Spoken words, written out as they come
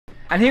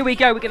And here we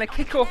go, we're going to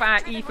kick off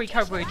our E3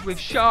 coverage with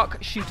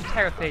Shark Shooter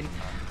Terrafin.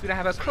 We're going to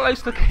have a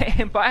close look at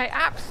him, but I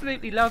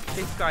absolutely love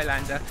this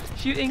Skylander.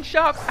 Shooting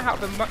sharks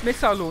out of the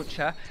missile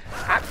launcher,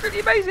 absolutely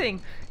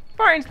amazing.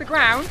 Fire into the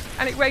ground,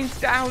 and it rains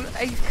down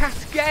a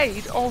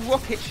cascade of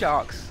rocket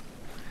sharks.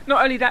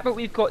 Not only that, but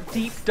we've got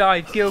Deep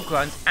Dive Gill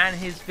Grunt and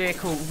his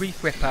vehicle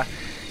Reef Ripper.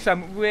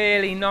 Some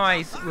really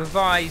nice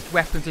revised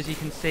weapons, as you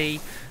can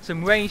see.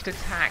 Some ranged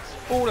attacks,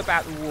 all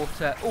about the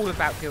water, all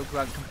about Gill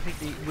Grunt,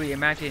 completely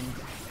reimagined.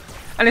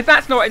 And if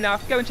that's not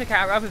enough, go and check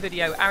out our other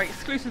video, our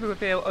exclusive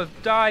reveal of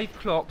Dive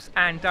Clops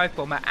and Dive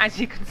Bomber. As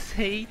you can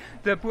see,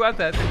 the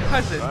brother, the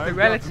cousin, the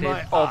relative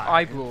of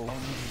Eyebrow.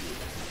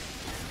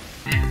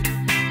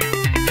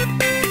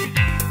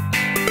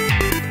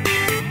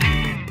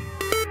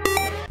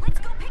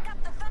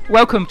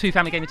 Welcome to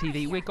Family Gamer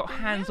TV. We've got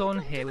hands-on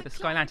here with the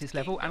Skylanders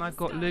level, and I've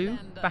got Lou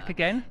back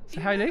again.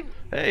 So hi, Lou.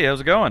 Hey, how's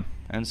it going?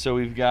 And so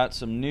we've got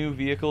some new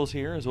vehicles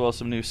here, as well as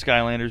some new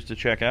Skylanders to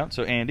check out.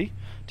 So Andy,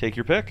 take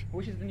your pick.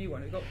 Which is the new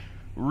one? We've got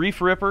Reef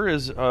Ripper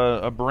is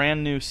a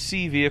brand new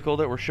sea vehicle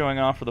that we're showing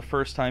off for the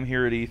first time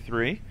here at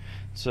E3.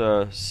 It's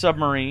a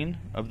submarine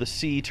of the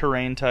sea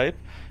terrain type.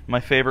 My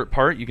favorite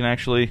part, you can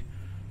actually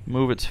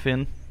move its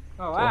fin.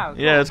 Oh wow!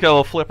 So, yeah, it's got a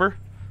little flipper,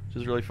 which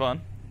is really fun.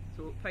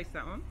 So we'll place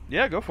that on.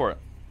 Yeah, go for it.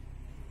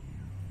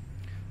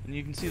 And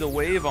you can see the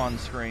wave on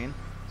screen.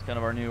 It's kind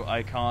of our new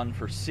icon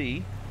for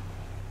sea.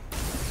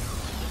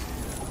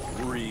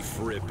 Reef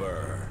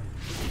Ripper,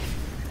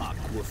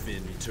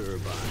 Aquafin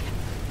Turbine,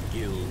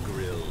 Gill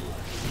Grill,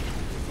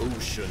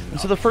 Ocean. And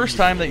so the first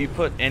time that you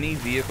put any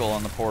vehicle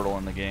on the portal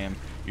in the game,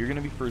 you're going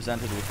to be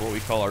presented with what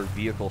we call our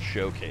vehicle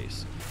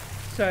showcase.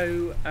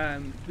 So,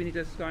 we need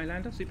a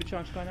Skylander,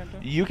 supercharged Skylander?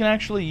 You can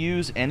actually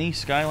use any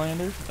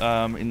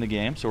Skylander in the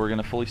game, so we're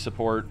going to fully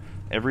support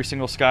every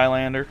single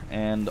Skylander,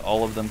 and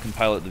all of them can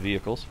pilot the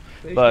vehicles.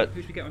 Who should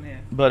we get on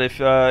here? But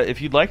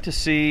if you'd like to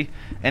see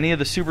any of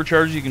the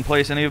superchargers, you can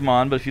place any of them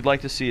on. But if you'd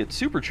like to see it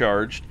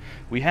supercharged,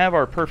 we have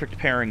our perfect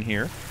pairing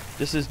here.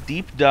 This is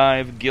Deep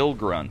Dive Gill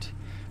Grunt,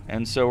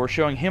 and so we're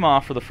showing him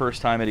off for the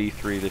first time at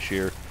E3 this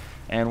year.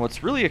 And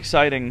what's really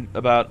exciting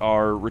about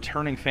our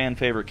returning fan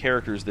favorite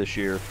characters this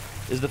year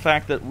is the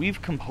fact that we've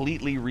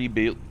completely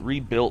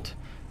rebuilt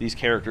these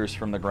characters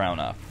from the ground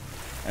up.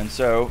 And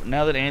so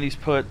now that Andy's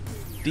put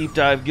Deep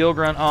Dive Gill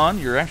Grunt on,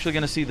 you're actually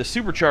going to see the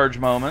supercharge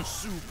moment.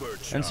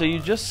 And so you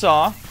just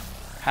saw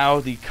how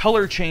the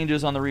color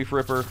changes on the Reef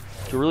Ripper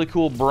to a really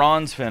cool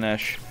bronze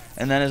finish,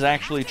 and then is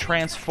actually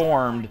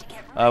transformed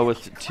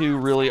with two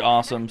really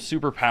awesome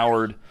super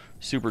powered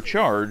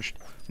supercharged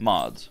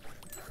mods.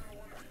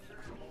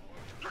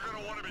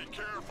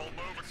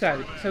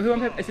 So who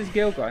am I? This is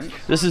Gill Grunt.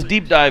 This is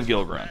Deep Dive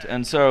Gill Grunt.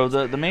 And so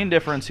the main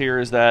difference here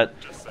is that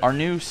our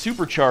new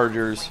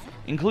superchargers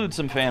include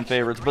some fan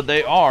favorites, but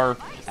they are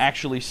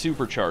actually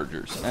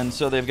superchargers. And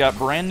so they've got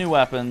brand new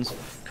weapons,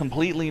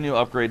 completely new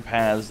upgrade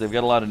paths, they've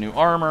got a lot of new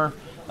armor,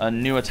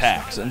 new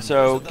attacks. And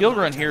so Gill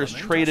Grunt here has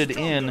traded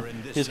in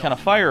his kind of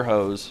fire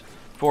hose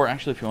for,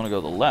 actually if you want to go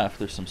to the left,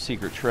 there's some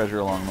secret treasure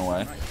along the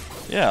way.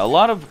 Yeah, a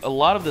lot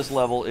of this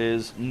level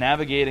is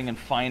navigating and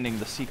finding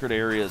the secret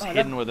areas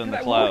hidden within the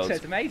clouds. Water,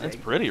 it's amazing. That's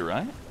pretty,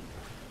 right?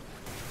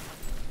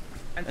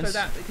 And so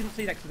that, you couldn't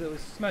see that because there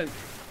was smoke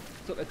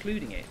sort of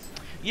occluding it.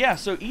 Yeah,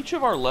 so each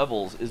of our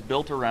levels is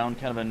built around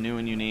kind of a new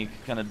and unique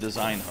kind of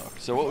design hook.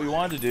 So what we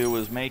wanted to do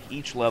was make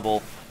each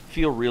level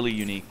feel really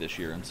unique this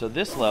year. And so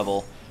this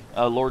level,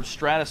 Lord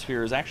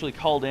Stratosphere, has actually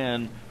called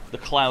in the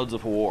clouds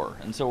of war.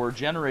 And so we're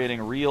generating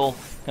real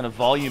kind of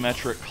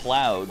volumetric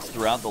clouds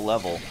throughout the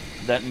level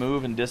that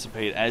move and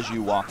dissipate as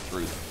you walk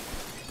through them.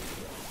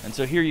 And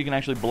so here you can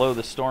actually blow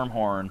the storm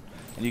horn,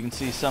 and you can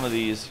see some of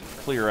these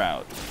clear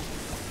out,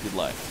 if you'd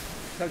like.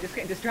 So I'm just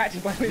getting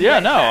distracted by Yeah,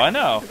 no, I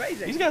know. It's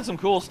amazing. He's got some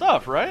cool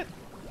stuff, right?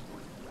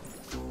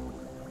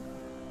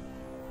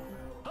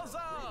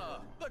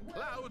 Huzzah! The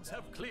clouds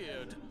have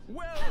cleared.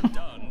 Well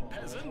done,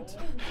 peasant.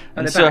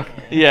 And so,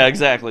 yeah,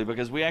 exactly,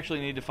 because we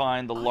actually need to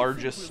find the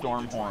largest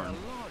storm horn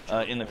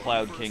in the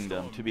Cloud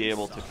Kingdom to be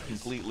able to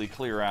completely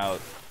clear out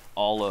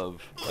all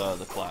of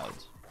the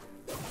clouds.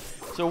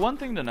 So one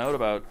thing to note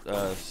about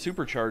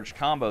supercharged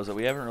combos that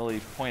we haven't really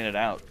pointed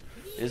out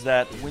is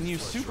that when you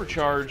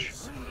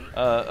supercharge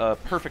a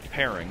perfect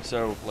pairing,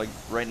 so like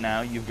right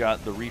now you've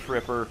got the Reef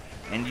Ripper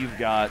and you've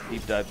got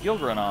Deep Dive Gill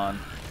Grunt on,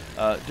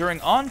 during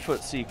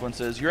on-foot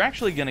sequences you're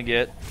actually going to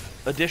get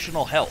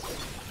additional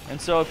health. And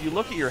so if you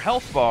look at your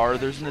health bar,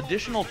 there's an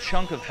additional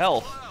chunk of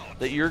health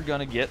that you're going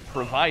to get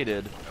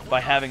provided by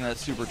having that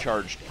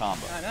supercharged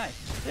combo. Oh,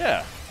 nice.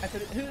 Yeah. So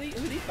who are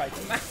these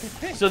guys? Massive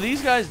thing. So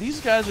these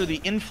guys are the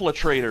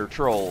infiltrator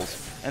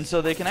trolls, and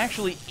so they can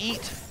actually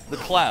eat the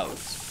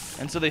clouds.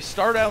 And so they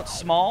start out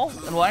small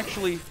and will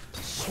actually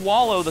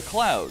swallow the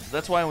clouds.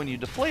 That's why when you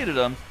deflated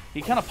him,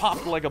 he kind of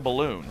popped like a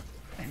balloon.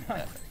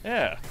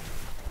 Yeah.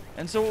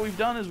 And so what we've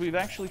done is we've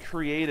actually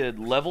created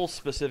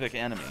level-specific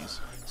enemies.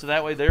 So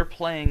that way they're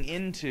playing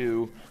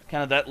into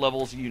kind of that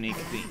level's unique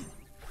theme.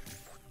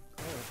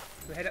 Oh,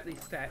 so head up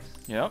these steps.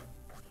 Yep.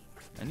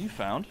 And you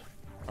found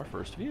our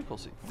first vehicle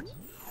sequence.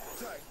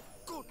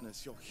 Thank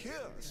witness your here,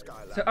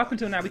 Skylanders. So up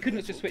until now, we couldn't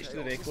have just switched to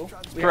the vehicle.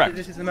 Correct.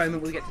 This is the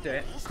moment we get to do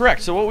it.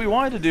 Correct. So what we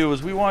wanted to do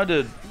was we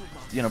wanted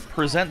to,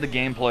 present the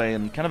gameplay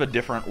in kind of a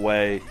different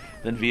way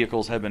than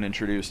vehicles have been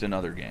introduced in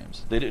other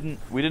games. We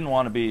didn't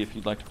want to be. If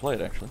you'd like to play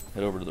it, actually,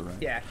 head over to the right.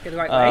 Yeah, get the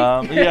right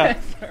way. Yeah,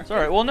 it's all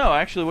right. Well, no,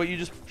 actually, what you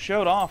just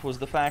showed off was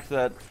the fact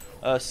that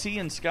sea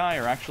and sky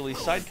are actually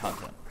side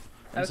content.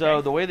 And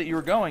so the way that you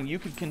were going, you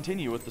could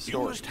continue with the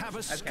story. You must have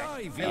a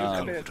sky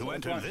vehicle to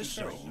enter this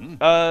zone.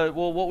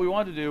 Well, what we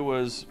wanted to do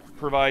was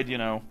provide,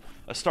 a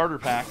starter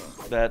pack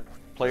that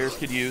players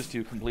could use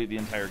to complete the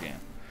entire game.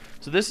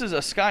 So this is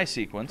a sky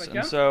sequence,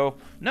 and so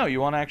no, you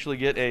want to actually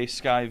get a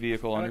sky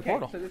vehicle on your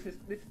portal. So this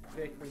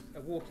vehicle is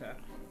a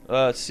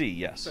water. Sea,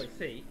 yes. So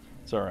sea.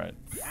 It's all right.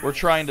 We're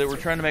trying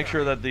to make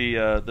sure that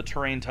the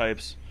terrain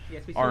types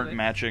aren't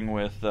matching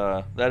with.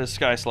 That is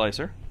Sky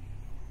Slicer.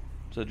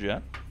 It's a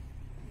jet.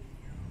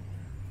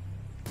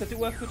 So is it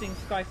worth putting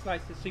Sky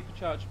Slicer's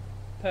supercharged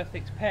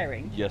perfect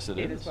pairing Yes, it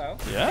in is. as well?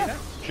 Yeah,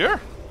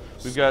 sure.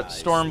 We've got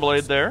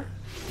Stormblade there.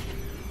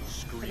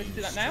 So we can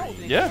do that now? Or do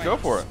you need Yeah, to go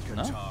wait? for it.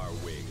 No. Guitar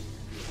wing.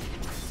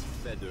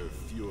 Feather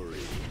fury.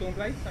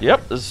 Stormblade?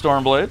 Yep, this is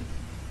Stormblade.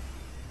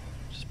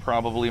 Which is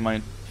probably my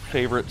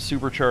favorite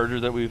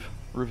supercharger that we've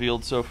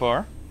revealed so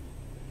far.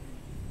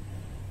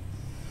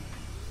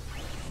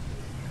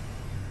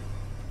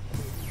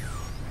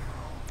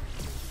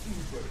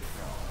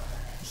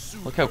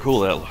 Look how cool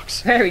that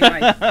looks. Very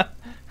nice.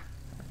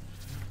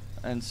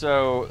 And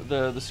so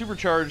the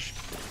supercharged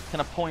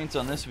kind of points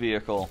on this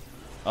vehicle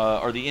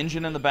are the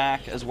engine in the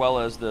back as well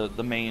as the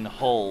main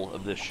hull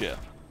of this ship.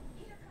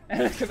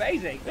 That's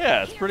amazing.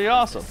 Yeah, it's pretty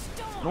awesome.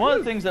 And one of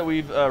the things that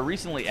we've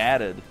recently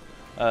added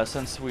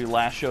since we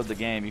last showed the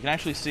game, you can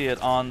actually see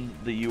it on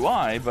the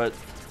UI, but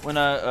when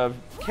a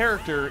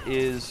character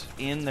is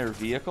in their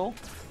vehicle,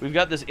 we've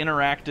got this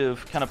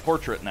interactive kind of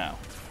portrait now.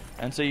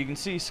 And so you can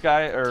see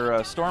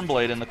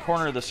Stormblade in the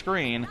corner of the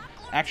screen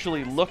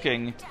actually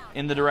looking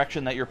in the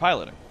direction that you're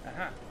piloting.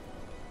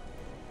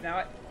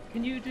 Now,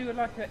 can you do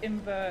like an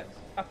invert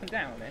up and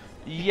down on this?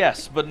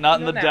 Yes, but not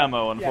in the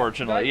demo,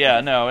 unfortunately.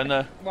 Yeah, no, in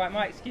the... Right,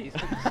 my excuse.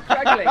 I'm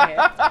struggling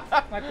here.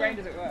 My brain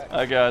doesn't work.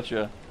 I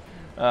gotcha.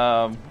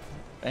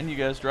 And you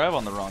guys drive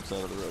on the wrong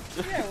side of the road.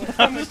 Yeah, well,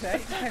 some would say.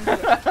 Depends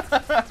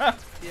on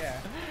yeah,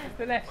 it's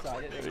the left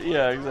side, isn't it?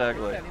 Yeah,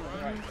 exactly.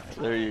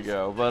 There you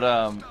go. But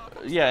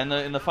yeah,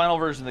 in the final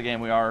version of the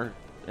game, we are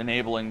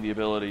enabling the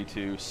ability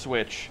to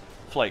switch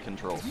flight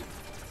controls.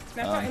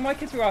 Now, something my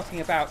kids were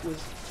asking about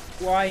was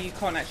why you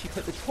can't actually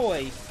put the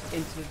toy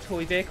into the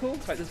toy vehicle,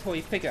 like the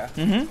toy figure.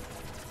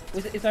 Mm-hmm.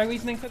 Is there a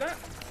reasoning for that?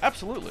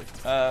 Absolutely.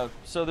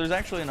 So there's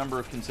actually a number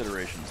of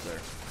considerations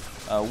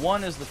there.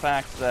 One is the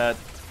fact that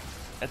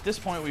at this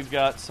point we've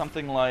got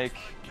something like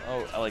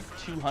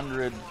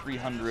 200,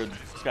 300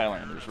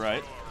 Skylanders,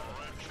 right?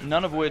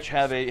 None of which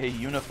have a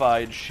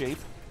unified shape.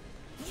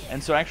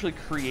 And so actually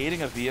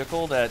creating a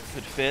vehicle that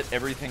could fit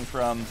everything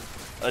from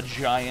a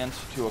giant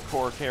to a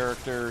core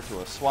character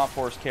to a swap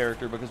force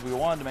character, because we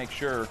wanted to make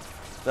sure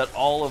that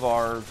all of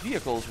our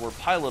vehicles were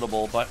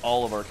pilotable by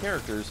all of our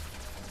characters,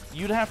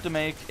 you'd have to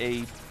make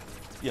a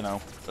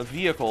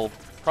vehicle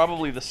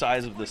probably the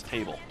size of this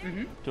table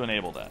to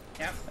enable that.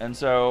 Yep. And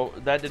so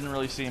that didn't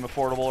really seem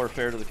affordable or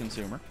fair to the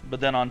consumer. But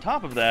then on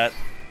top of that,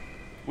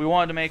 we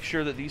wanted to make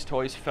sure that these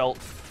toys felt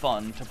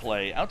fun to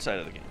play outside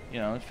of the game.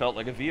 It felt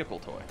like a vehicle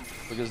toy.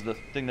 Because the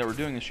thing that we're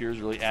doing this year is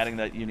really adding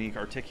that unique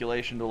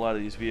articulation to a lot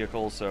of these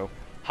vehicles. So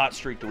hot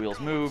streak, the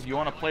wheels move. You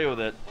want to play with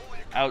it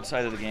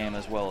outside of the game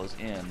as well as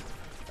in.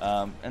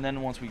 And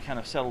then once we kind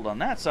of settled on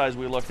that size,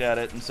 we looked at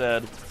it and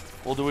said,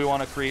 well, do we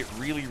want to create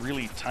really,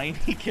 really tiny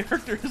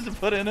characters to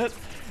put in it?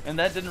 And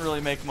that didn't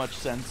really make much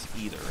sense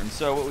either. And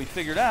so what we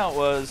figured out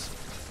was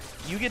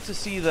you get to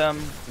see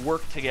them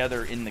work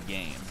together in the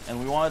game. And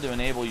we wanted to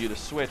enable you to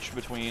switch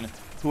between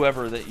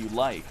whoever that you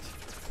liked.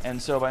 And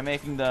so by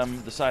making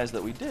them the size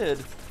that we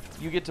did,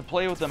 you get to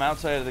play with them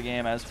outside of the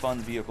game as fun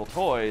vehicle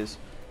toys,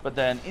 but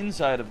then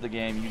inside of the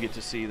game you get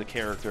to see the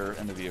character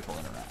and the vehicle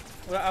interact.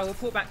 Well, I'll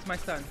report back to my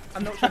son.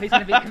 I'm not sure he's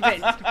going to be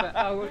convinced, but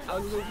I will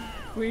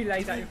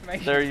relay that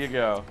information. There you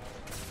go.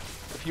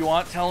 If you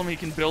want, tell him he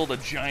can build a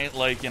giant,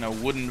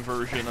 wooden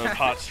version of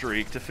Hot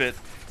Streak to fit,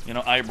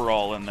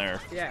 Eyebrawl in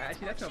there. Yeah,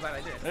 actually, that's not a bad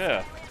idea.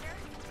 Yeah.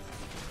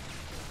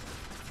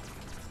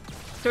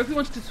 So if we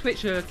wanted to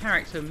switch a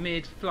character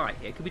mid-flight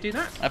here, could we do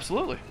that?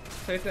 Absolutely.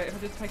 So if I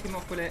just take him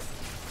off, will it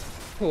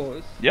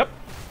pause? Yep.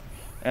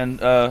 And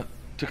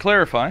to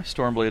clarify,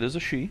 Stormblade is a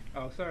she.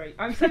 Oh, sorry.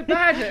 I'm so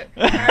bad at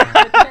character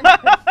attention. I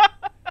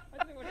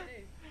don't know what it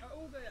is.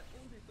 All the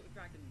sort of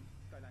dragon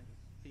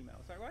Skylanders female,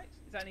 is that right?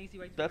 Is that an easy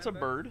way to That's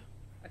remember? a bird.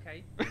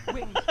 Okay.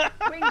 Winged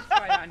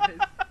Skylanders.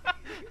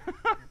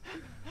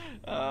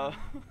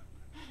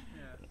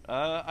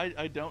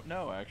 I don't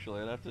know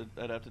actually.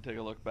 I'd have to take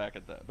a look back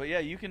at that. But yeah,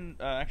 you can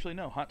actually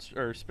know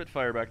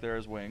Spitfire back there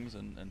has wings,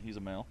 and he's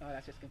a male. Oh,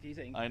 that's just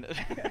confusing. I know.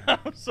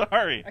 I'm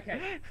sorry. Okay,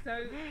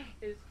 so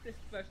is this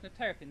version of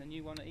Terrafin the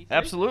new one at E3?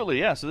 Absolutely,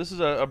 yeah. So this is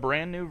a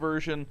brand new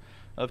version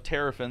of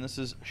Terrafin. This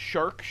is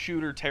Shark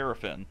Shooter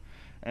Terrafin.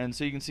 And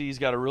so you can see he's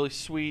got a really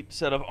sweet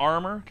set of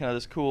armor, kind of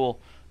this cool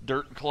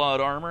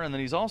dirt-clawed armor, and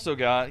then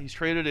he's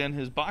traded in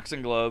his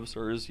boxing gloves,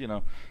 or his,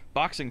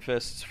 boxing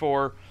fists,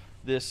 for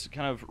this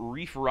kind of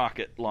reef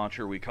rocket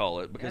launcher, we call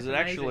it, because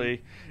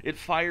it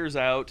fires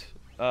out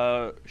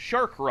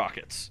shark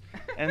rockets.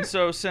 And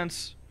so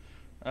since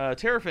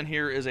Terrafin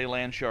here is a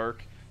land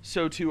shark,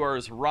 so too are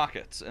his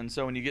rockets. And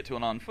so when you get to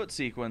an on-foot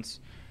sequence,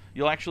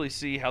 you'll actually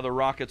see how the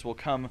rockets will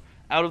come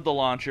out of the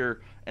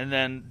launcher and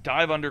then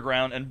dive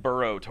underground and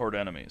burrow toward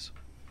enemies.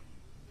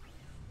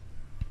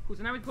 Cool,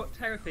 so now we've got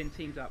Terrafin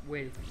teamed up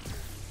with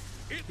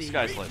the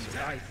Sky Slicer.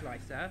 Sky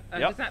Slicer.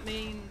 Yep. Does that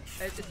mean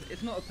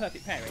it's not a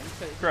perfect pairing?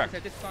 So Correct. Is there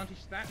a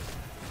disadvantage to that?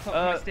 Apart from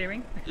my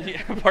steering?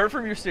 Yeah, apart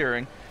from your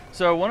steering.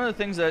 So one of the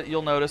things that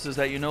you'll notice is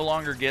that you no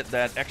longer get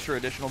that extra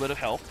additional bit of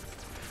health.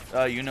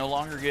 You no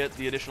longer get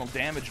the additional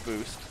damage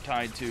boost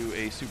tied to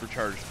a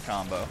supercharged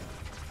combo.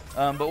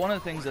 But one of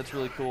the things that's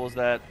really cool is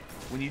that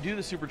when you do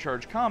the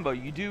supercharged combo,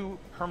 you do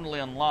permanently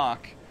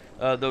unlock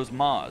those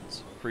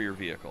mods for your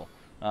vehicle.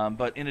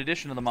 But in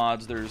addition to the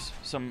mods, there's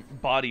some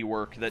body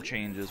work that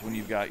changes when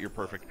you've got your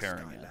perfect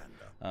pairing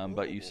in.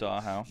 But you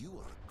saw how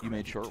you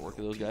made short work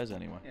of those guys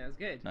anyway. Yeah, that's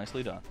good.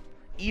 Nicely done.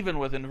 Even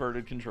with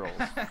inverted controls.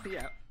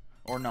 Yeah.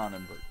 Or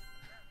non-inverted.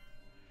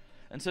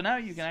 And so now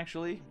you can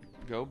actually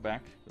go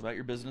back about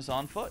your business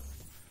on foot.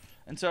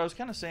 And so I was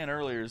kind of saying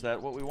earlier is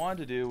that what we wanted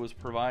to do was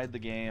provide the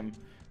game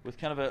with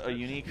kind of a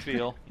unique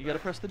feel. You got to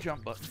press the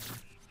jump button.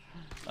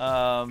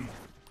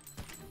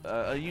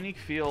 A unique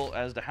feel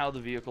as to how the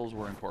vehicles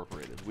were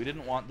incorporated. We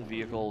didn't want the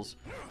vehicles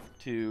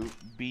to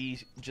be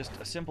just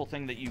a simple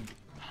thing that you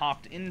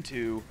hopped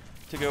into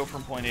to go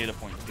from point A to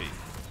point B.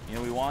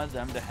 We wanted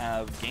them to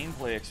have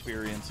gameplay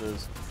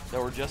experiences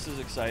that were just as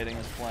exciting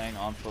as playing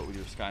on foot with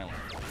your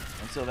Skylander.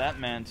 And so that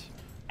meant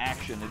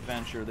action,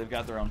 adventure. They've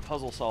got their own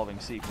puzzle-solving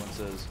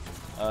sequences.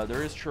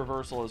 There is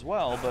traversal as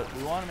well, but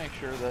we want to make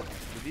sure that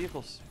the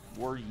vehicles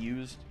were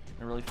used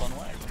in a really fun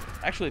way.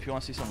 Actually, if you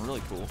want to see something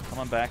really cool, come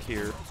on back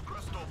here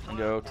and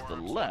go to the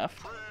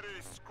left.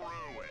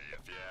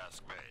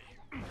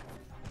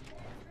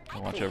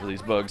 I'll watch over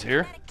these bugs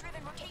here.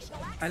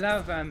 I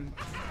love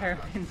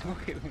Terrafin's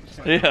rocket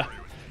launcher. Yeah.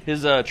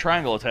 His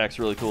triangle attack's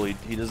really cool.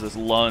 He does this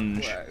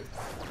lunge. Whoa.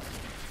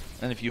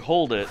 And if you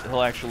hold it,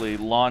 he'll actually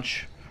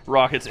launch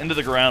rockets into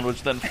the ground,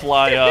 which then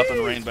fly up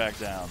and rain back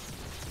down.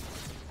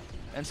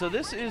 And so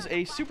this is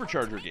a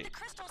SuperCharger gate.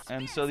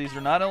 And so these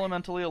are not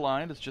elementally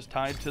aligned. It's just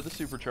tied to the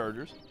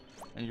SuperChargers.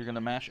 And you're going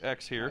to mash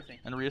X here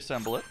and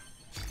reassemble it.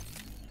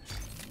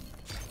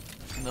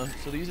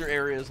 So these are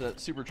areas that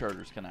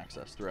SuperChargers can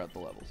access throughout the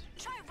levels.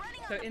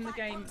 So in the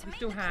game, we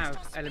still have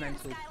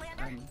elemental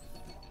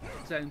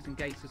zones and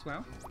gates as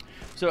well?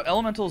 So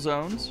elemental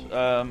zones,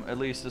 at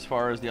least as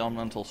far as the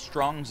elemental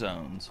strong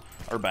zones,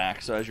 are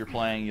back. So as you're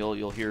playing,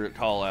 you'll hear it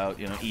call out,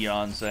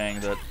 Eon saying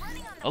that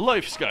a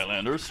life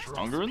Skylander is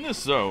stronger in this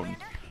zone.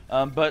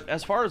 But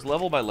as far as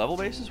level by level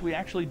basis, we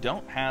actually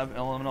don't have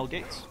elemental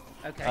gates.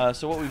 Okay.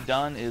 So what we've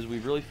done is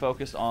we've really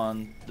focused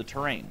on the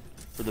terrain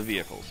for the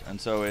vehicles, and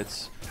so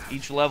it's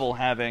each level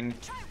having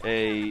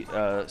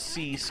a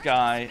sea,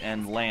 sky,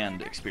 and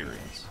land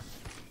experience.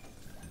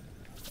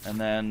 And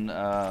then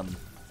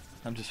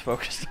I'm just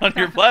focused on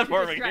your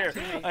platforming here.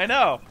 I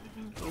know.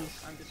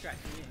 I'm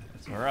distracting you.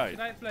 It's all right. If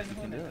I had blown the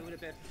horn, it would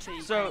have been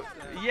see. So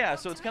yeah,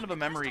 so it's kind of a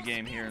memory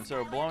game here, and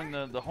so blowing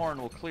the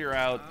horn will clear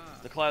out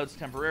the clouds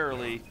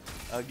temporarily,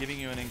 giving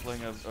you an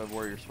inkling of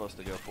where you're supposed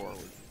to go forward.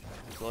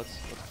 So let's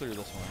clear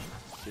this one.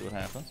 See what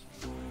happens.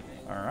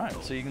 All right.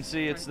 So you can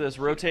see it's this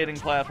rotating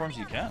platforms.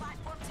 You can.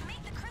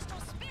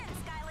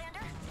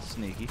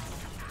 Sneaky.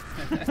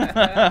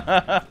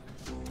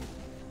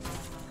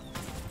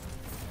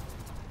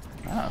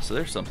 So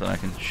there's something I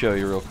can show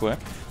you real quick.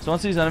 So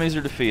once these enemies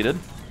are defeated,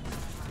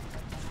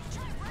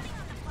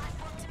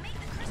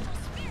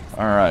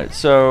 alright,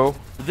 so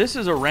this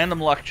is a random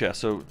luck chest.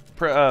 So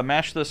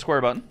mash the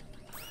square button,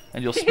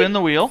 and you'll spin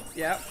the wheel.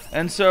 Yep.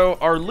 And so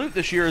our loot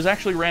this year is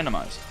actually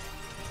randomized.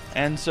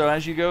 And so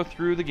as you go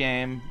through the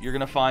game, you're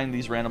going to find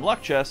these random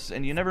luck chests,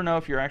 and you never know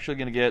if you're actually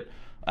going to get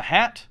a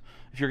hat,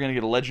 if you're going to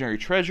get a legendary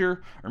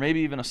treasure, or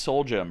maybe even a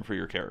soul gem for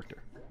your character.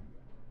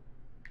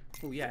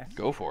 Oh, yeah.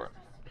 Go for it.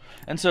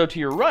 And so to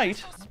your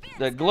right,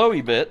 that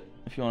glowy bit,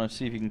 if you want to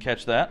see if you can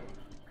catch that,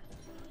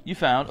 you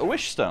found a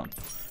wish stone.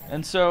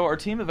 And so our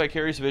team at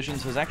Vicarious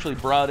Visions has actually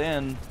brought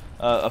in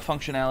a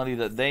functionality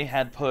that they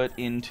had put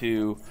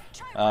into,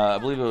 I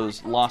believe it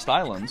was Lost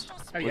Islands,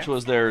 which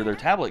was their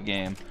tablet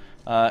game.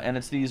 And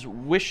it's these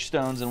wish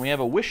stones, and we have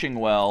a wishing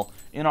well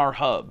in our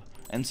hub.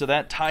 And so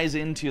that ties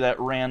into that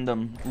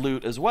random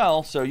loot as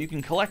well, so you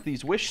can collect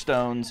these wish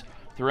stones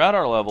throughout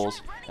our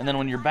levels, and then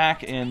when you're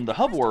back in the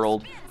hub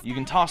world, you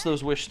can toss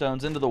those wish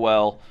stones into the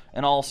well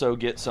and also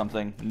get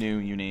something new,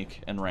 unique,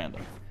 and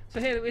random. So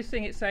here we're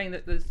seeing it saying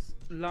that there's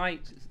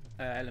light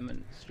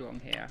element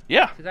strong here.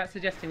 Yeah. So that's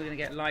suggesting we're going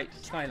to get light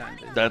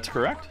Skylanders. That's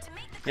correct.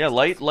 Yeah,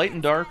 light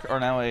and dark are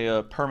now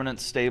a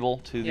permanent stable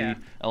to the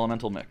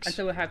elemental mix. And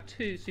so we'll have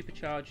two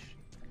supercharged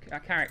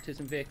characters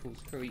and vehicles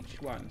for each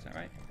one, is that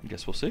right? I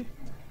guess we'll see.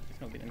 It's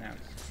not been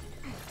announced.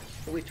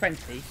 but with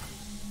 20.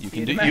 You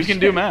can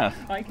do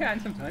math. I can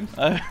sometimes.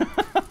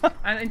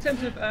 And in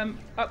terms of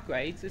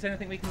upgrades, is there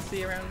anything we can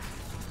see around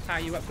how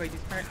you upgrade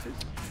these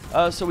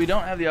characters? So we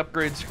don't have the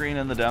upgrade screen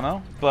in the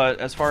demo, but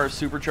as far as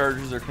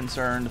SuperChargers are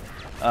concerned,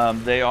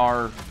 they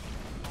are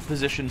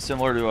positioned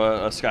similar to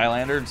a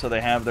Skylander, and so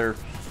they have their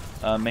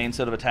main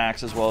set of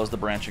attacks as well as the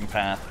branching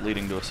path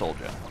leading to a Soul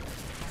Gem.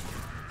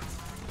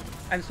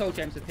 And Soul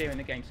Gems appear in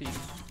the game, so you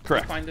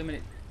Correct. find them and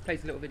it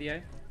plays a little video?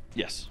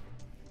 Yes.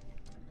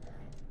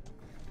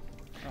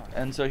 Oh.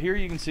 And so here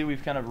you can see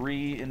we've kind of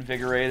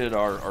reinvigorated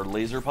our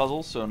laser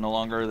puzzles, so no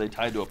longer are they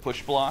tied to a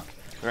push block.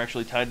 They're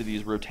actually tied to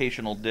these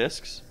rotational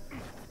discs.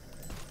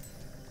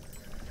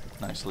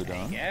 Nicely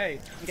done. Yay,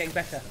 I'm getting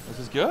better. This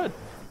is good.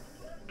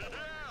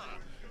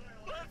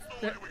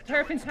 The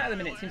Terrafin's hat at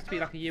the minute seems to be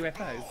like a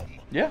UFO.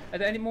 Yeah. Are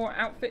there any more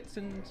outfits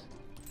and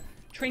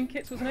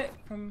trinkets, wasn't it,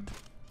 from...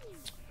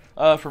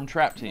 From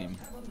Trap Team.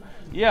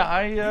 Yeah,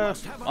 I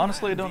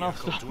honestly I don't know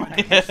off the top of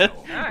my head.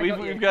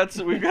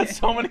 We've got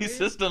so many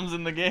systems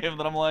in the game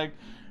that I'm like,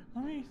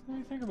 let me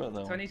think about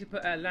that. So I need to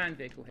put a land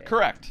vehicle here.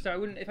 Correct. So I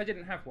wouldn't if I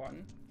didn't have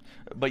one.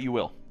 But you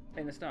will.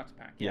 In the starter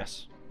pack.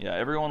 Yes. Yeah,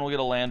 everyone will get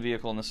a land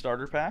vehicle in the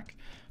starter pack.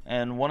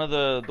 And one of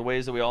the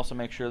ways that we also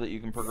make sure that you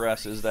can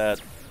progress is that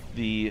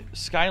the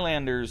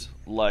Skylander's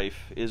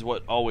life is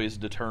what always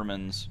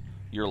determines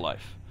your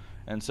life.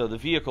 And so the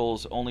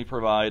vehicles only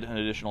provide an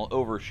additional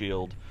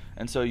overshield,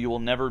 and so you will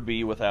never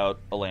be without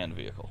a land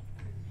vehicle.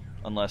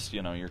 Unless,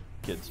 you know, your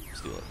kids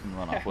steal it and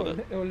run off with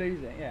it. Or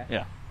lose it, yeah.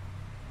 Yeah.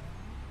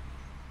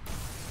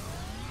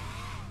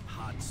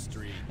 Hot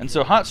Streak. And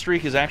so Hot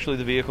Streak is actually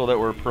the vehicle that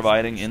we're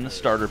providing in the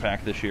starter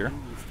pack this year.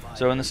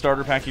 So in the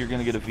starter pack, you're going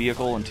to get a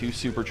vehicle and 2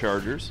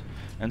 SuperChargers.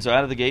 And so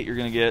out of the gate, you're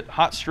going to get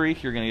Hot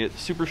Streak, you're going to get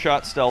Super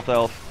Shot Stealth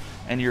Elf,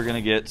 and you're going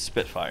to get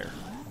Spitfire.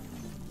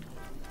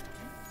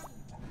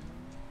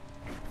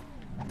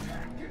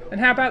 And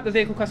how about the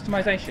vehicle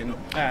customization?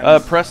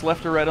 Press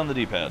left or right on the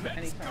D-pad.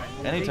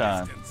 Anytime.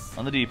 Anytime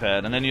on the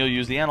D-pad, and then you'll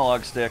use the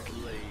analog stick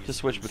to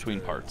switch between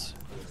parts.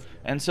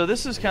 And so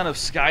this is kind of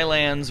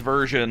Skyland's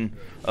version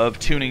of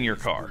tuning your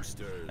car.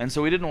 And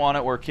so we didn't want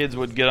it where kids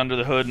would get under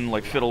the hood and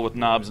like fiddle with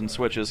knobs and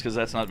switches, because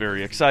that's not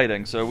very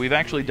exciting. So we've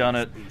actually done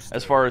it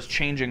as far as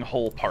changing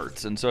whole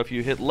parts. And so if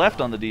you hit left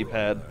on the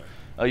D-pad,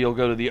 you'll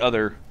go to the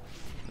other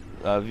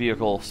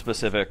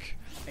vehicle-specific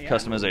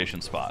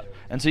customization spot.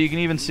 And so you can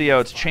even see how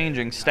it's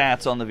changing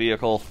stats on the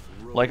vehicle,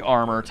 like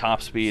armor,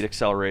 top speed,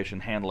 acceleration,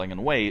 handling,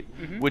 and weight,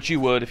 which you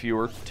would if you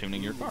were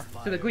tuning your car.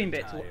 So the green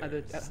bits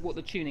are what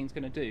the tuning's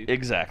going to do.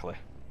 Exactly.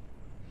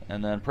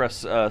 And then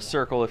press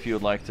circle if you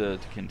would like to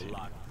continue.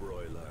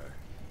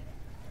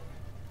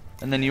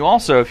 And then you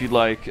also, if you'd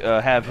like,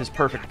 have his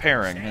perfect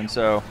pairing. And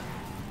so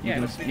you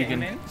can get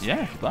him in?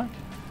 Yeah, if you'd like.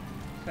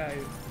 So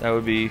That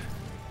would be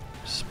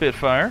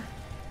Spitfire.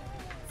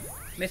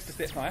 Mr.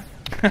 Spitfire.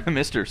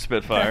 Mr.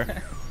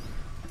 Spitfire.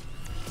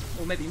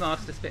 Or maybe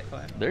Master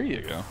Spitfire. There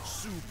you go.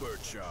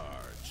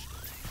 Supercharged.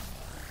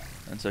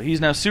 And so he's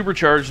now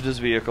supercharged his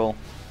vehicle.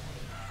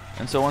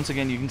 And so once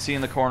again, you can see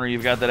in the corner,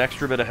 you've got that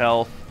extra bit of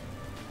health.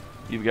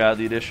 You've got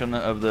the addition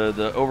of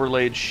the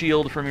overlaid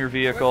shield from your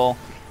vehicle.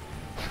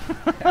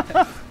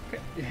 Yeah,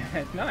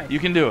 it's nice. You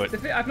can do it.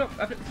 This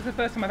is the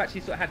first time I've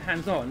actually sort of had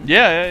hands-on.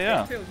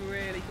 Yeah. It feels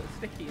really sort of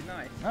sticky and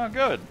nice. Oh,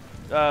 good.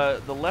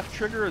 The left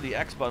trigger, or the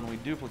X button, we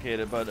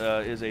duplicated, but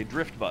is a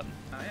drift button.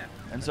 Oh, yeah.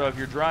 And so if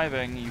you're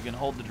driving, you can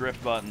hold the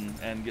drift button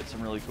and get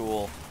some really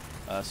cool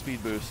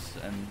speed boosts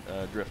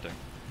and drifting.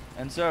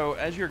 And so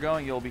as you're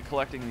going, you'll be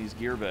collecting these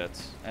gear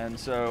bits. And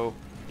so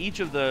each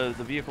of the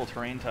vehicle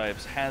terrain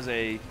types has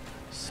a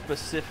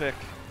specific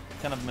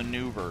kind of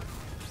maneuver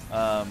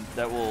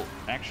that will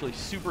actually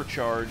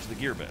supercharge the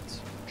gear bits,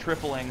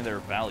 tripling their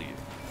value.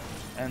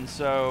 And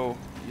so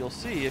you'll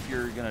see if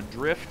you're going to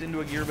drift into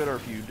a gear bit or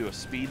if you do a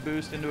speed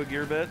boost into a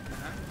gear bit,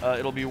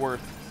 it'll be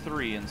worth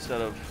 3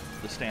 instead of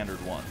the standard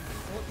 1.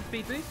 What's the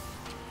speed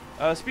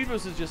boost? Speed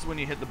boost is just when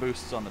you hit the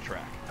boosts on the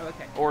track. Oh,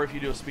 okay. Or if you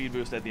do a speed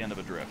boost at the end of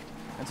a drift.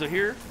 And so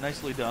here,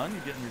 nicely done.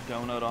 You're getting your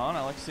donut on.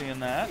 I like seeing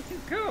that.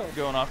 Cool.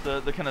 Going off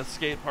the kind of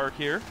skate park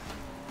here.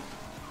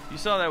 You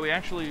saw that we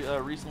actually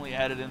recently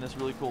added in this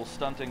really cool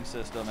stunting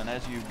system, and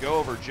as you go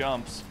over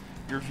jumps,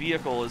 your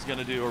vehicle is going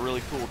to do a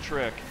really cool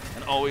trick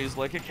and always,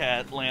 like a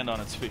cat, land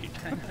on its feet.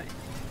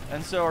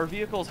 And so our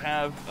vehicles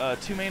have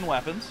 2 main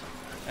weapons.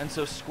 And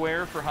so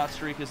square for Hot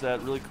Streak is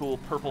that really cool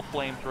purple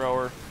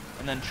flamethrower,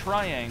 and then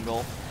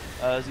triangle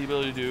is the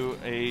ability to do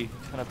a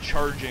kind of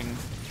charging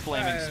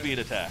flaming speed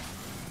attack,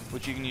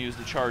 which you can use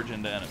to charge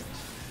into enemies.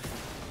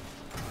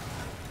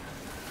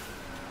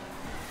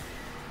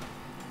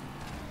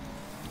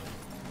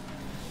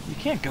 You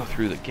can't go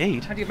through the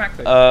gate. How do you back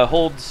those?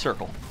 Hold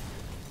circle,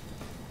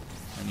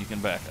 and you can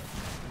back up.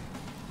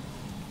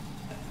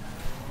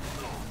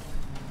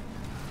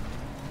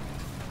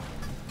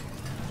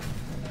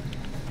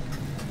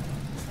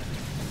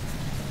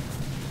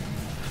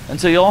 And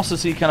so you'll also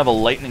see kind of a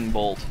lightning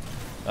bolt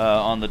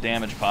on the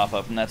damage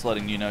pop-up, and that's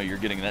letting you know you're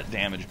getting that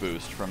damage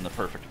boost from the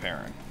perfect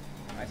pairing.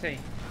 I see.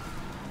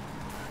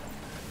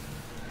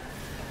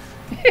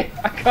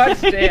 I can't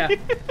steer. You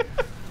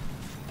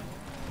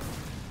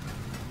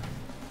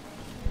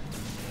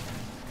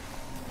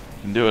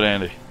can do it,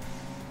 Andy.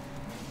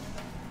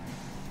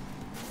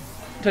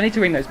 Do I need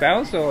to ring those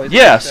bells, or? Is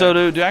Yeah. it,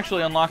 So to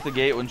actually unlock the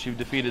gate once you've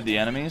defeated the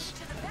enemies,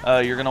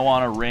 you're gonna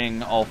want to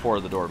ring all 4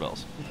 of the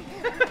doorbells.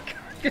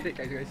 Because it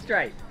goes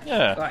straight.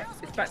 Yeah. Right,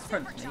 it's back to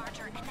front to me.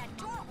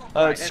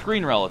 It's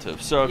screen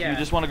relative. So if you Yeah.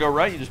 just want to go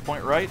right, you just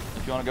point right.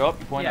 If you want to go up,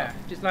 you point Yeah, up.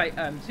 just like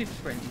Super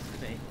Sprint used to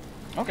be.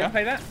 Okay. Can I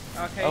play that?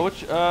 Okay. I'm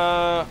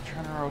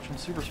trying to remember which one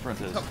Super Sprint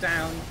is. Top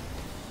down.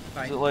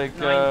 Like, Is it like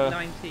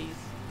 90s?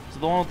 Is it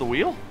the one with the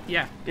wheel?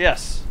 Yeah.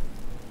 Yes.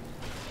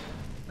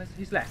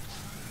 Who's left?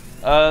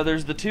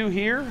 There's the 2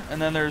 here,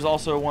 and then there's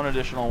also one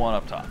additional one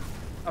up top.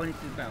 Oh, I need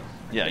to do the bells.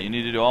 Yeah, you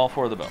need to do all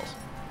 4 of the bells.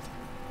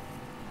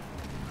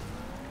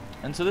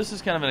 And so this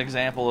is kind of an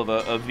example of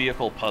a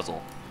vehicle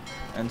puzzle.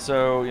 And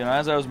so, you know,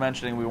 as I was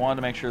mentioning, we wanted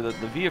to make sure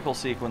that the vehicle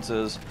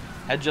sequences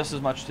had just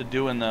as much to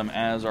do in them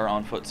as our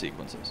on-foot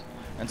sequences.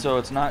 And so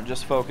it's not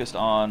just focused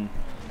on,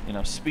 you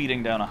know,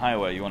 speeding down a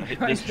highway. You want to hit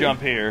this jump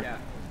here. Yeah.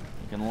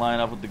 You can line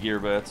up with the gear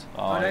bits.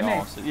 Oh, did you I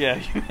almost, yeah,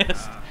 you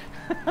missed.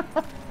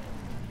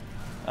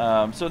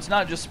 So it's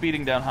not just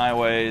speeding down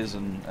highways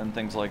and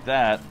things like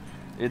that.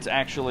 It's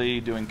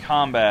actually doing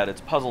combat. It's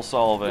puzzle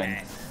solving.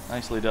 Yes.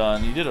 Nicely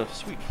done. You did a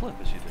sweet flip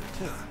as you did it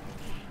too.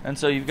 And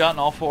so you've gotten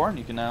all 4, and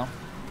you can now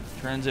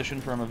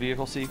transition from a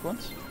vehicle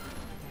sequence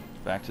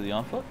back to the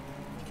on foot.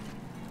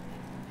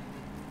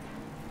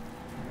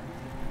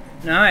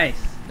 Nice.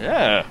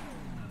 Yeah.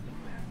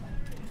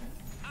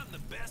 I'm the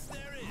best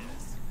there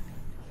is.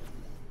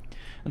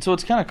 And so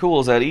what's kind of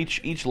cool is that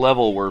each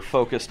level we're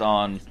focused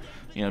on,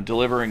 you know,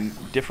 delivering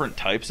different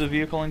types of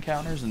vehicle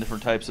encounters and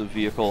different types of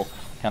vehicle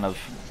kind of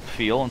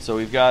feel. And so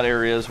we've got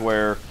areas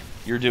where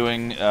you're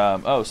doing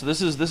so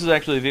this is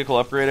actually a vehicle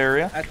upgrade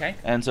area. Okay.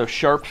 And so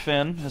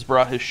Sharpfin has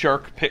brought his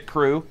shark pit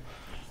crew,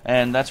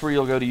 and that's where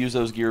you'll go to use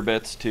those gear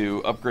bits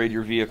to upgrade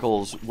your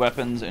vehicle's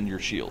weapons and your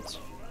shields.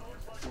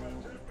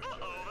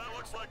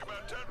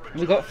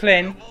 We've got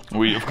Flynn.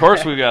 Of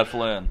course we've got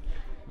Flynn.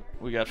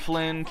 We got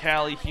Flynn,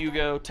 Callie,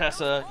 Hugo,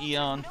 Tessa,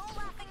 Eon.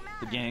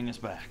 The gang is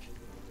back.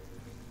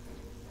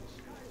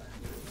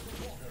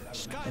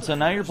 And so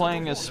now you're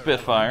playing as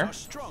Spitfire.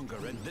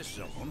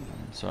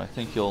 So I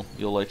think you'll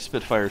like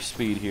Spitfire's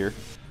speed here.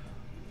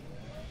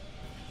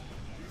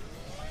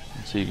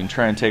 So you can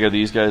try and take out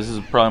these guys. This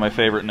is probably my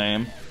favorite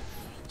name.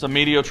 It's a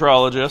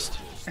meteorologist.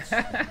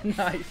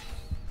 Nice.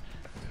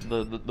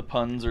 The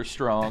puns are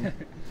strong.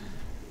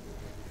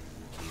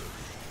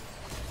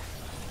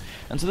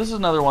 And so this is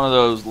another one of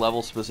those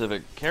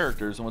level-specific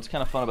characters, and what's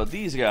kind of fun about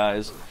these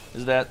guys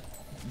is that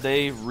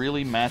they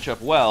really match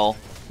up well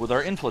with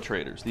our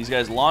infiltrators. These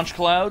guys launch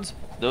clouds,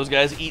 those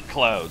guys eat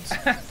clouds.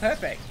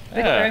 Perfect.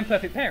 They got their own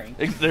perfect pairing.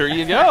 There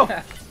you go.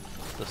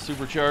 The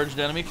supercharged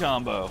enemy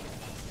combo.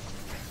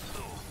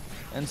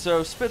 And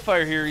so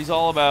Spitfire here, he's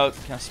all about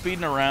kind of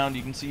speeding around.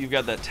 You can see you've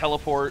got that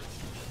teleport,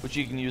 which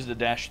you can use to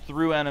dash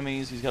through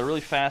enemies. He's got a really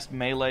fast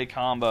melee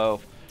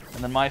combo.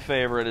 And then my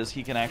favorite is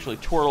he can actually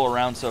twirl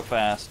around so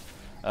fast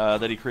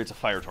that he creates a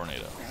fire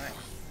tornado. Right.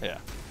 Yeah.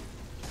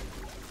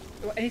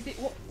 And is it,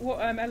 what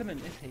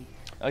element is he?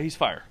 He's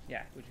fire.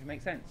 Yeah, which would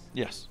make sense.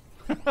 Yes.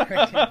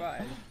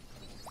 Fire.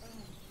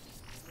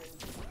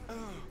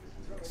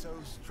 So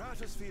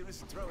stratosphere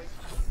is throwing.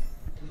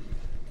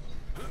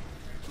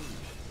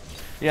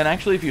 Yeah, and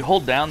actually if you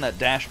hold down that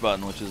dash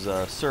button, which is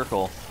a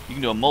circle, you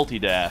can do a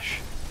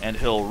multi-dash, and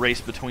he'll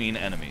race between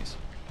enemies.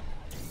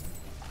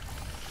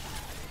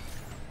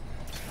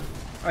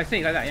 Oh, I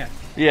see, like that, yeah.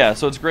 Yeah,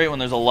 so it's great when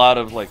there's a lot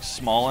of like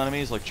small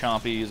enemies, like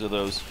chompies or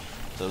those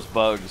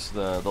bugs,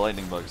 the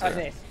lightning bugs Like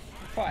there. this.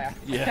 Fire.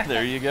 Yeah,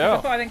 there you Does go.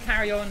 the fire then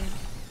carry on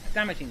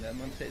damaging them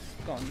once it's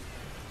gone?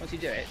 Once you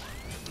do it?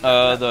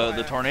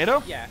 The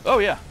tornado? Yeah. Oh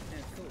yeah. Yeah,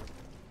 cool.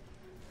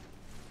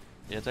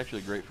 Yeah, it's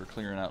actually great for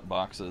clearing out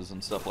boxes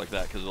and stuff like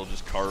that because it'll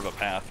just carve a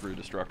path through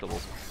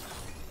destructibles.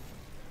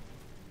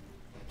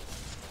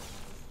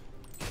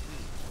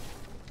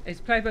 Is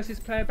player versus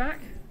player back?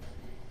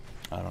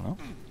 I don't know.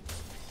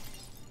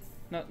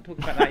 Not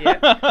talking about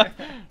that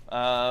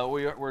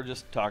yet. We're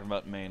just talking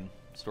about main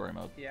story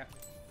mode. Yeah.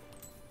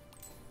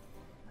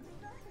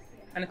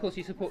 And of course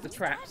you support the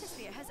traps.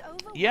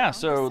 Yeah,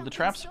 so the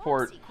trap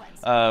support,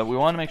 we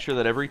want to make sure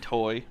that every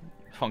toy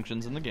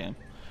functions in the game.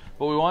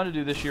 What we want to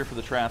do this year for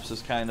the traps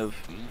is kind of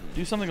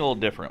do something a little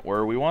different,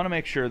 where we want to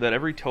make sure that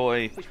every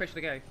toy... Which way should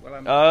I go?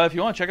 Well, if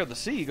you want to check out the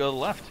sea, you go to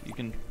the left. You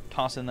can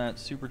toss in that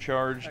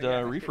supercharged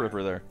Reef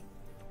Ripper there.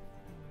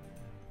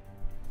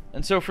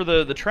 And so for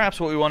the traps,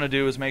 what we want to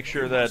do is make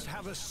sure that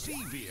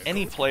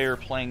any player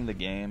playing the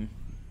game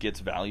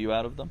gets value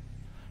out of them.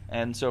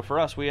 And so for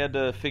us, we had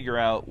to figure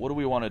out what do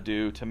we want to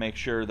do to make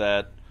sure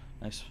that...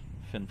 Nice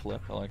fin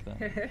flip, I like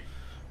that.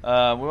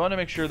 We want to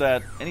make sure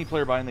that any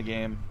player buying the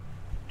game,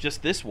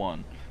 just this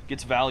one,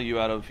 gets value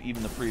out of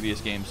even the previous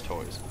game's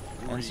toys.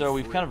 And so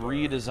we've kind of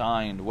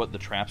redesigned what the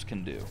traps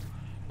can do.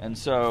 And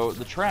so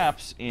the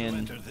traps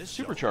in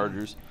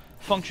SuperChargers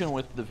function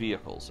with the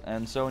vehicles.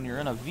 And so when you're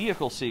in a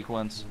vehicle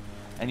sequence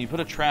and you put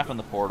a trap in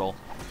the portal,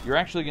 you're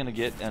actually going to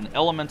get an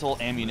elemental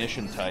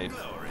ammunition type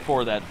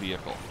for that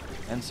vehicle.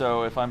 And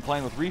so if I'm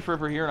playing with Reef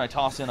Ripper here and I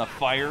toss in a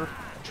fire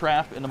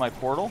trap into my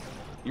portal,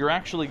 you're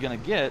actually going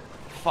to get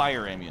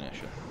fire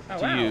ammunition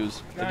to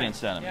use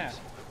against enemies. Yeah.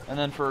 And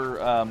then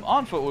for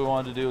on foot, what we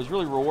wanted to do is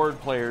really reward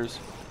players.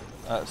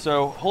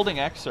 So holding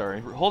X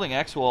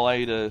will allow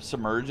you to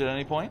submerge at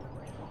any point.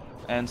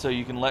 And so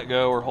you can let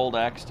go or hold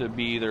X to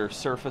be either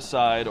surface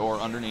side or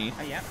underneath.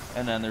 Yeah.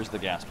 And then there's the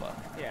gas button.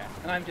 Yeah.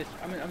 And I'm just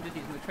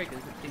using the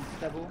triggers into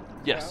double.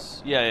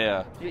 Yes. Well.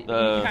 Yeah. You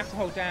have to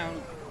hold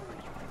down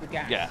the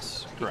gas.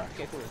 Gas. Correct.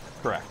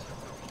 Correct.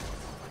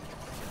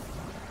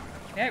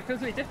 Yeah, it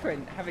feels really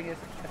different having a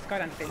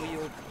Skylander thing where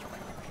you're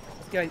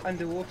going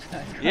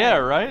underwater. Yeah,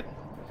 right?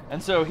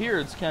 And so here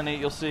it's kind of neat.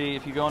 You'll see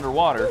if you go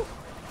underwater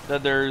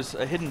that there's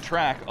a hidden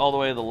track all the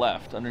way to the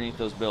left underneath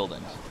those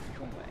buildings.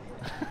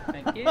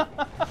 Thank you.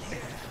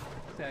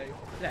 So,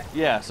 left.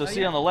 Yeah, so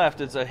see on the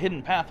left, it's a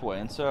hidden pathway.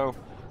 And so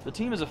the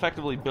team is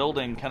effectively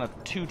building kind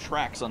of two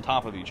tracks on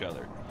top of each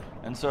other.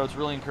 And so it's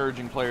really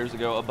encouraging players to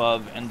go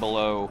above and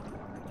below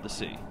the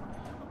sea.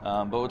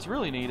 But what's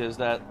really neat is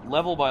that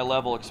level by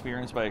level,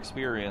 experience by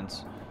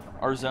experience,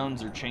 our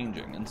zones are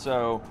changing. And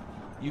so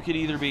you could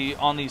either be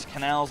on these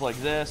canals like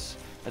this.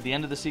 At the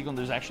end of the sequence,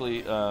 there's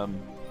actually a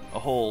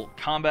whole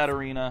combat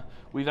arena.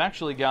 We've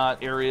actually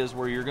got areas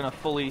where you're going to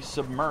fully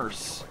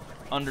submerse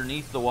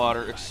underneath the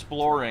water,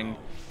 exploring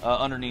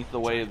underneath the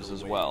waves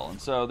as well.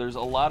 And so there's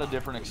a lot of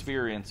different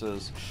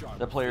experiences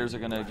that players are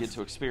going to get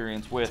to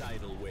experience with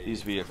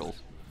these vehicles.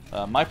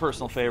 My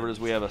personal favorite is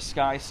we have a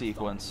sky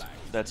sequence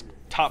that's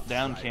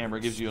top-down camera,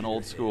 gives you an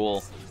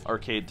old-school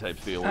arcade-type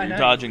feel where you're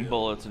dodging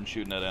bullets and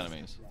shooting at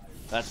enemies.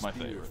 That's my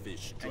favorite.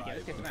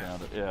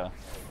 Yeah.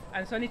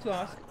 And so I need to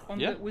ask,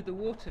 with the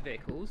water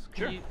vehicles,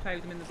 can you play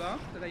with them in the bath?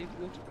 Are they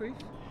waterproof?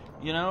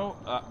 You know,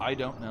 I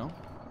don't know.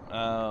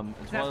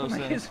 It's one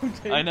of those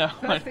things. I know.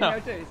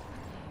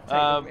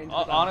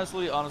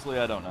 Honestly,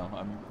 I don't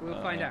know.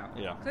 We'll find out.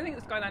 Yeah. Because I think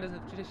the Skylanders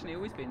have traditionally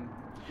always been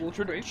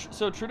waterproof.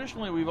 So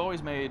traditionally, we've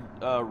always made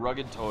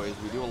rugged toys.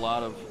 We do a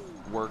lot of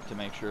work to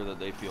make sure that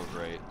they feel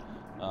great.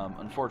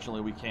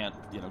 Unfortunately, we can't,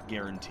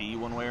 guarantee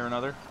one way or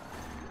another.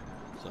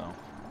 So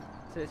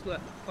it's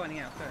worth finding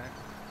out first.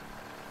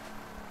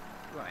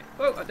 Right.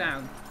 Oh,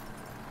 down.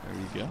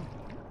 There you go.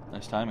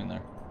 Nice timing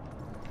there.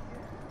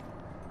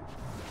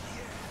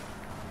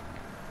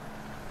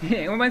 Yeah,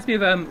 it reminds me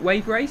of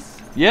Wave Race.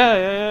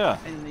 Yeah.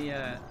 In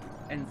the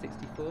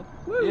N64.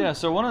 Woo! Yeah,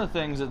 so one of the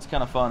things that's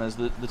kind of fun is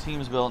that the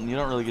team's built, and you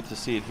don't really get to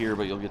see it here,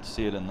 but you'll get to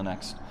see it in the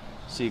next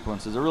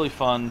sequence, is a really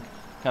fun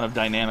kind of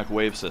dynamic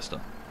wave system.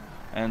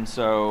 And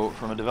so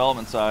from a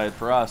development side,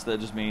 for us,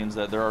 that just means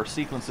that there are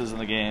sequences in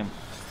the game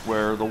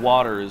where the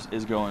water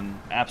is going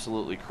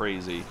absolutely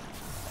crazy.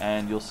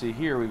 And you'll see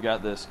here we've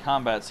got this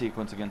combat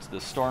sequence against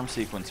this storm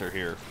sequencer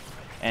here.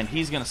 And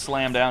he's going to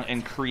slam down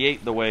and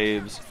create the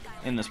waves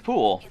in this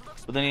pool.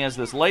 But then he has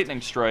this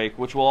lightning strike,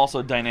 which will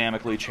also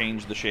dynamically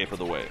change the shape of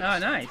the waves. Oh,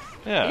 nice.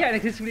 Yeah. Yeah,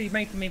 because it's really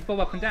making me bob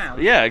up and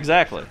down. Yeah,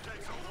 exactly.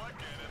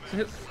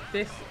 So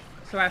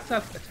our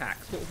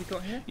sub-attacks, what have we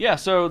got here? Yeah,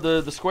 so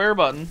the square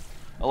button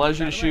allows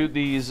you to shoot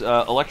these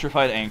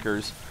electrified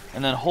anchors.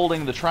 And then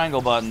holding the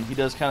triangle button, he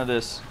does kind of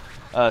this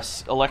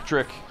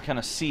electric kind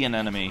of see an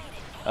enemy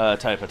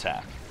type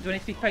attack. Do I need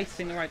to be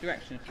facing the right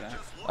direction for that?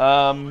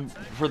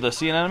 For the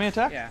see an enemy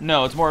attack? Yeah.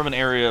 No, it's more of an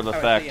area of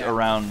effect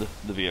around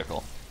the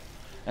vehicle.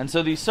 And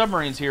so these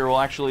submarines here will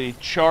actually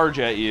charge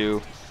at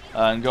you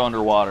and go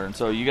underwater. And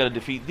so you got to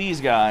defeat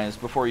these guys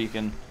before you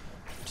can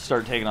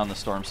start taking on the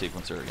storm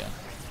sequencer again.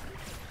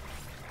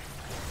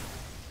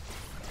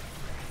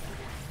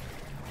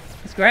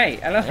 It's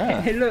great. I love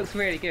it. It looks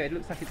really good. It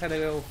looks like it's had a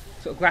real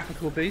sort of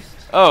graphical boost.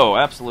 Oh,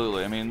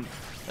 absolutely. I mean,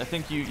 I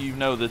think you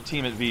know the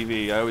team at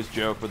VV. I always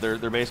joke, but they're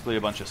basically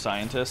a bunch of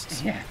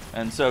scientists. Yeah.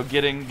 And so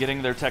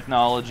getting their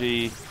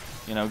technology,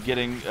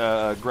 getting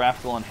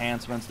graphical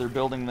enhancements. They're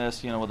building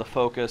this, with a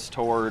focus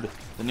toward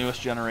the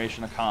newest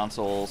generation of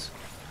consoles,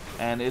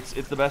 and it's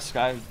the best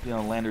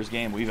Skylanders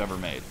game we've ever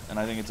made. And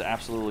I think it's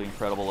absolutely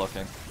incredible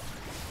looking.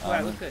 Well,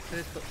 it looks good.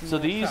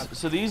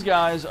 So these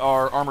guys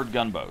are armored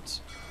gunboats.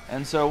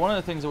 And so one of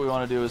the things that we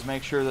want to do is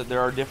make sure that there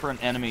are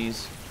different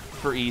enemies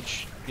for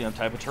each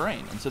type of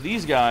terrain. And so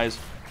these guys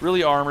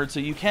really armored,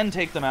 so you can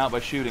take them out by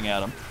shooting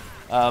at them.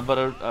 But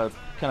a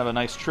kind of a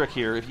nice trick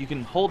here: if you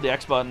can hold the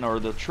X button or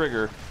the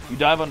trigger, you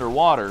dive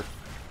underwater.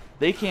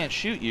 They can't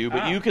shoot you,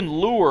 but you can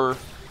lure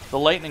the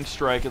lightning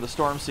strike of the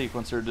storm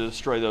sequencer to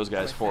destroy those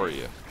guys for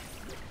you.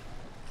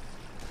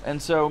 And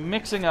so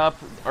mixing up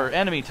our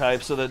enemy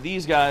types so that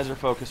these guys are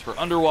focused for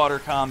underwater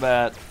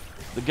combat.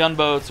 The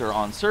gunboats are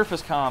on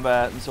surface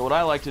combat, and so what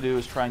I like to do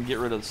is try and get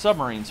rid of the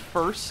submarines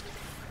first,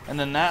 and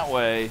then that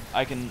way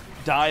I can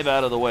dive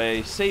out of the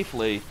way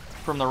safely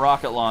from the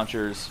rocket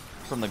launchers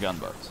from the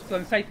gunboats. So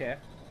I'm safe here?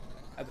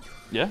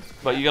 Yeah,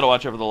 but you got to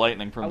watch over the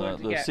lightning from the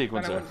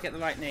sequencer. I want to get the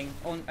lightning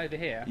on over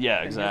here.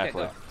 Yeah,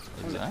 exactly.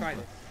 Let's try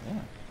this.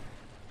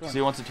 Yeah.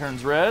 See, once it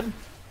turns red,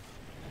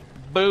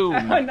 boom.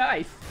 Oh,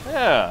 nice.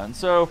 Yeah, and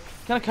so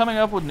kind of coming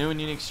up with new and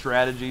unique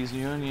strategies,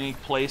 new and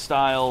unique play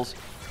styles,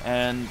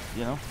 and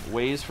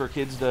ways for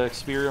kids to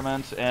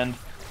experiment and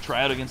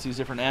try out against these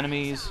different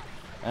enemies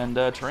and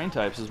terrain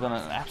types has been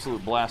an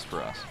absolute blast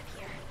for us.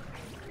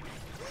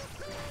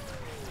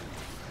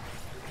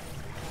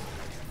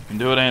 You can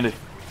do it, Andy. Is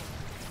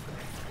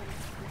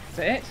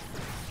that it?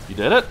 You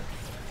did it.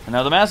 And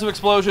now the massive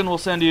explosion will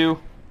send you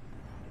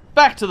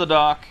back to the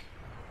dock.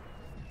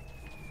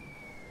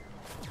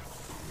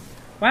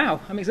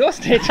 Wow, I'm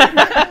exhausted.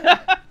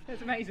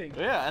 That's amazing.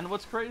 Yeah, and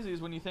what's crazy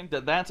is when you think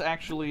that that's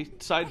actually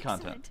side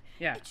content.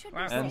 Yeah.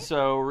 Wow. And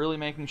so really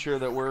making sure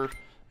that we're,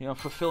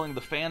 fulfilling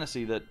the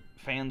fantasy that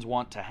fans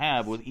want to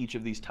have with each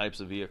of these types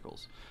of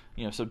vehicles.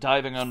 So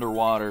diving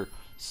underwater,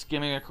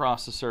 skimming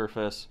across the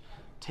surface,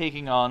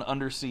 taking on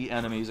undersea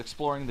enemies,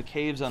 exploring the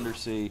caves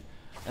undersea,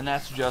 and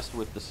that's just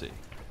with the sea.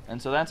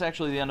 And so that's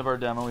actually the end of our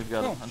demo. We've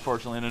got,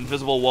 unfortunately, an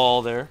invisible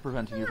wall there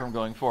preventing you from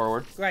going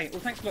forward. Great.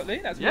 Well, thanks a lot,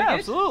 Lou. That's yeah, really good.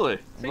 absolutely.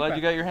 I'm glad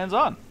you got your hands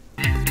on.